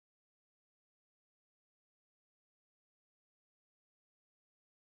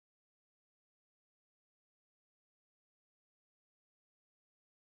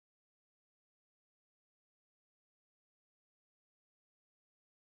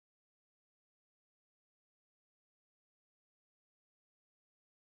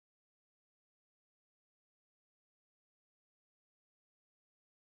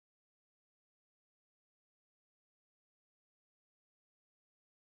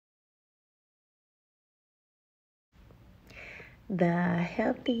The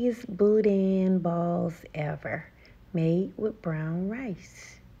healthiest Boudin balls ever, made with brown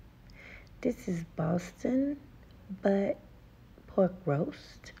rice. This is Boston butt pork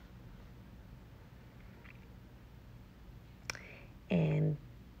roast. And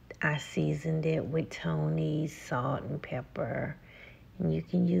I seasoned it with Tony's salt and pepper. And you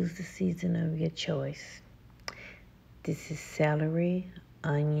can use the seasoning of your choice. This is celery,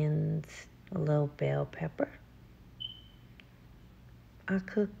 onions, a little bell pepper. I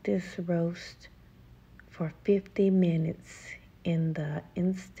cooked this roast for 50 minutes in the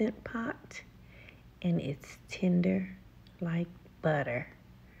Instant Pot, and it's tender like butter.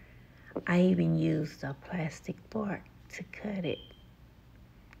 I even used a plastic fork to cut it,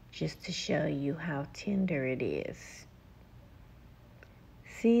 just to show you how tender it is.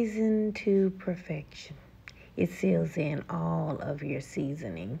 Seasoned to perfection. It seals in all of your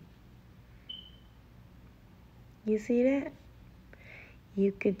seasoning. You see that?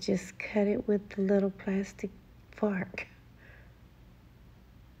 You could just cut it with the little plastic fork.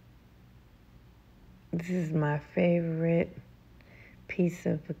 This is my favorite piece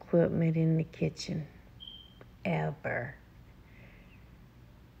of equipment in the kitchen ever.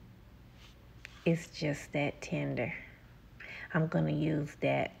 It's just that tender. I'm going to use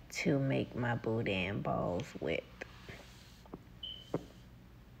that to make my Boudainballs with.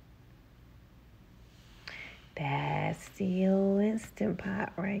 That's the old Instant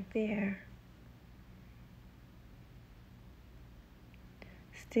Pot right there.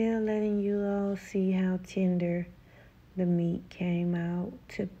 Still letting you all see how tender the meat came out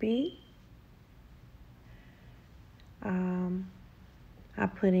to be. I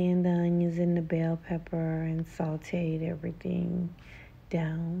put in the onions and the bell pepper and sauteed everything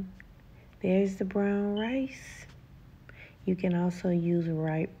down. There's the brown rice. You can also use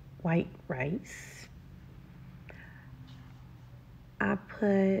white rice. I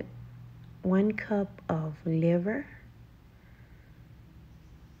put 1 cup of liver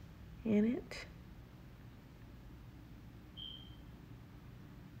in it.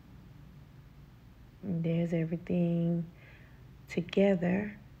 And there's everything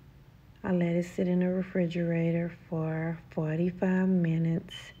together. I let it sit in the refrigerator for 45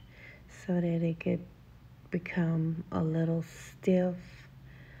 minutes so that it could become a little stiff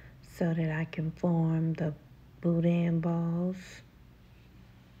so that I can form the Boudainballs.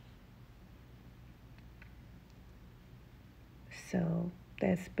 So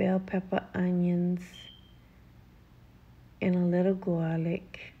that's bell pepper, onions, and a little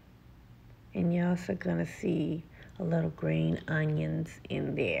garlic. And you're also gonna see a little green onions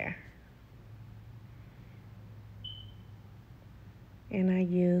in there. And I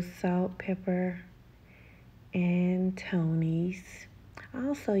use salt, pepper, and Tony's. I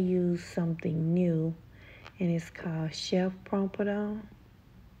also use something new, and it's called Chef Boudin.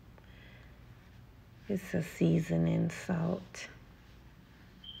 It's a seasoning salt.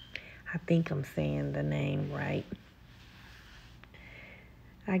 I think I'm saying the name right.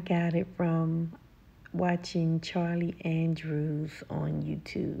 I got it from watching Charlie Andrews on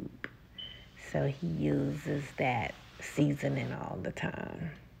YouTube. So he uses that seasoning all the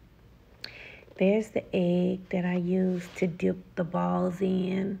time. There's the egg that I use to dip the balls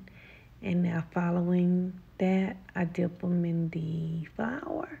in. And now following that, I dip them in the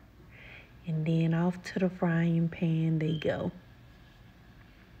flour. And then off to the frying pan they go.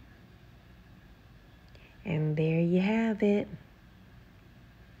 And there you have it.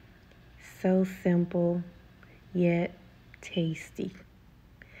 So simple, yet tasty.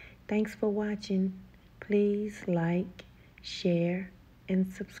 Thanks for watching. Please like, share,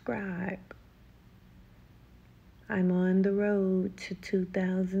 and subscribe. I'm on the road to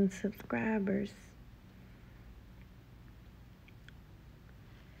 2,000 subscribers.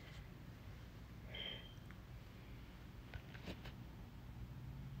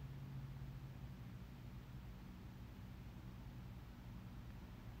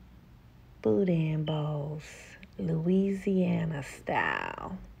 Boudainballs, Louisiana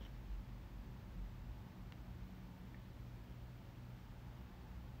style.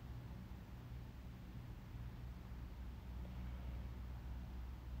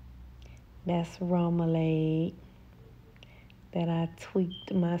 That's remoulade that I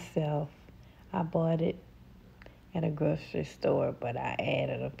tweaked myself. I bought it at a grocery store, but I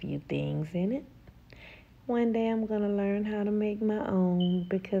added a few things in it. One day I'm gonna learn how to make my own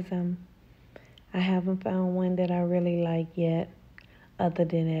because I haven't found one that I really like yet, other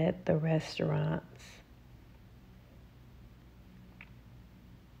than at the restaurants.